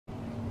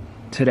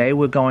Today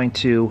we're going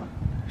to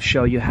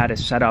show you how to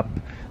set up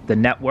the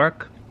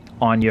network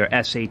on your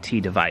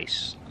S.A.T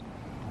device.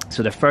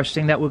 So the first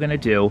thing that we're going to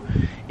do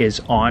is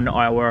on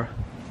our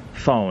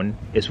phone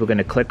is we're going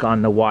to click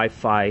on the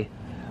Wi-Fi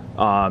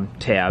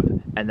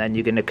tab, and then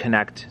you're going to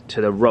connect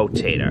to the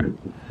Rotator.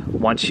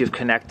 Once you've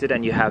connected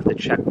and you have the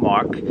check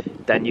mark,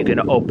 then you're going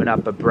to open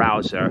up a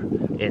browser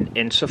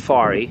in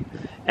Safari,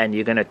 and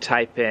you're going to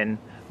type in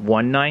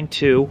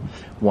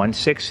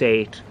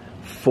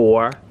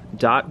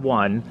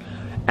 192.168.4.1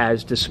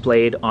 as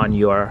displayed on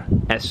your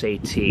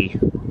S.A.T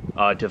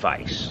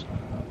device.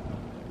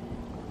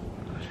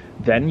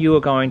 Then you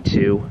are going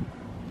to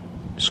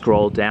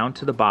scroll down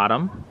to the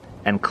bottom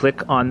and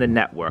click on the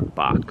network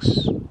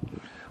box.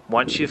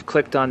 Once you've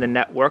clicked on the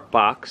network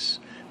box,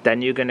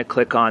 then you're going to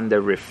click on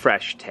the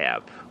refresh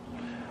tab.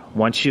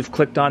 Once you've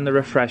clicked on the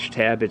refresh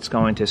tab, it's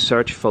going to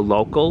search for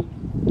local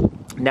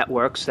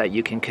networks that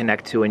you can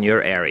connect to in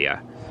your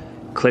area.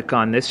 Click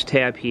on this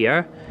tab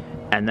here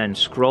and then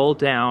scroll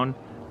down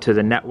to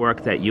the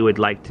network that you would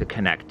like to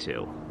connect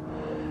to.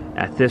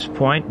 At this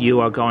point,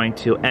 you are going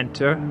to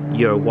enter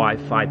your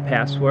Wi-Fi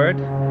password.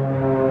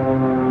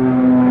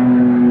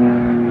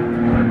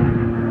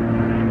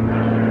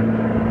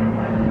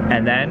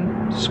 And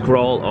then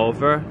scroll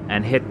over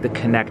and hit the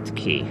connect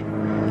key.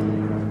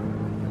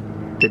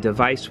 The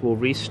device will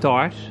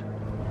restart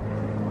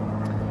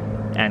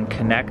and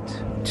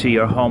connect to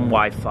your home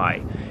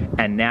Wi-Fi.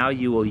 And now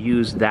you will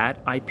use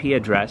that IP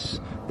address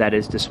that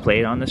is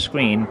displayed on the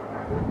screen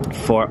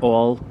for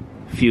all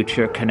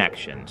future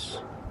connections.